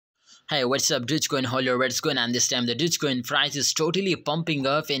Hey, what's up, Dogecoin holder? What's going on this time? The Dogecoin price is totally pumping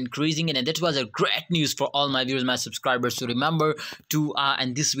up, increasing, and that was a great news for all my viewers, my subscribers. So remember to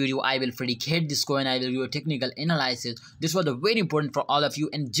in this video, I will predicate this coin. I will do a technical analysis. This was a very important for all of you.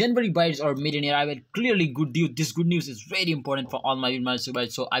 And January buyers or millionaire, I will clearly good news. This good news is very important for all my viewers, my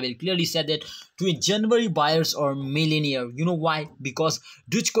subscribers. So I will clearly say that to a January buyers or millionaire. You know why? Because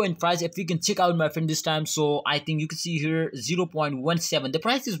Dogecoin price, if we can check out my friend this time, so I think you can see here 0.17. The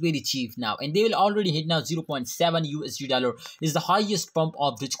price is very cheap now, and they will already hit now 0.7 USD dollar is the highest pump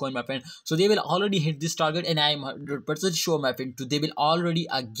of Dogecoin, my friend. So they will already hit this target, and I am 100% sure, my friend, they will already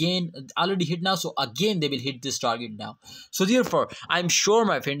hit now. So again they will hit this target now. So therefore I'm sure,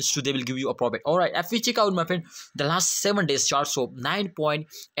 my friends, they will give you a profit. All right, if we check out, my friend, the last 7 days chart, so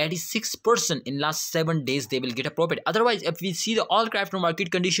 9.86% in last 7 days they will get a profit. Otherwise, if we see the all crypto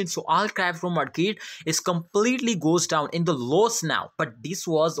market conditions, so all crypto market is completely goes down in the loss now. But this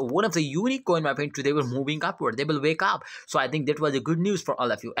was one of the unique coin, my friend. They were moving upward, they will wake up. So I think that was a good news for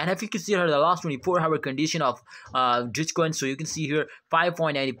all of you. And if you can see here the last 24-hour condition of Dogecoin, so you can see here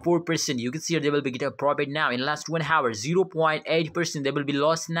 5.94%. You can see here they will be getting a profit now. In last 1 hour, 0.8% they will be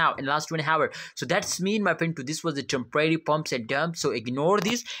lost now in last 1 hour. So that's mean, my friend, this was the temporary pumps and dumps. So ignore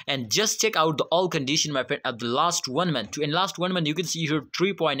this and just check out the all condition, my friend, of the last 1 month. In last 1 month, you can see here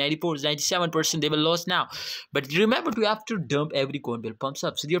 3.94, 97% they will lost now. But remember to after dump every coin will pumps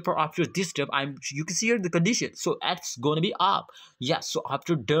up. So therefore after this dump, you can see here the condition, so it's gonna be up. Yes, so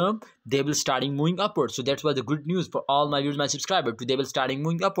after dump they will starting moving upward. So that's why the good news for all my viewers, my subscribers, they will starting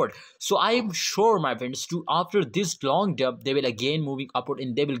moving upward. So I am sure, my friends, after this long dump they will again moving upward,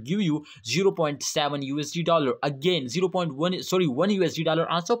 and they will give you 0.7 USD dollar again, 1 USD dollar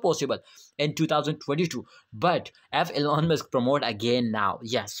also possible in 2022. But if Elon Musk promote again now,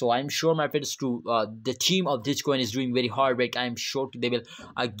 yes, so I'm sure, my friends, the team of Dogecoin is doing very hard work. I'm sure they will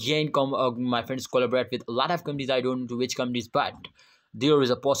again come, my friends, collaborate with a lot of companies. I don't know which companies, but there is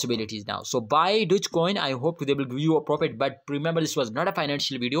a possibilities now. So buy Dogecoin. I hope they will give you a profit. But remember, this was not a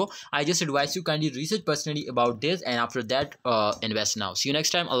financial video. I just advise you kindly research personally about this, and after that invest now. See you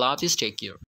next time. Allah Hafiz. Take care.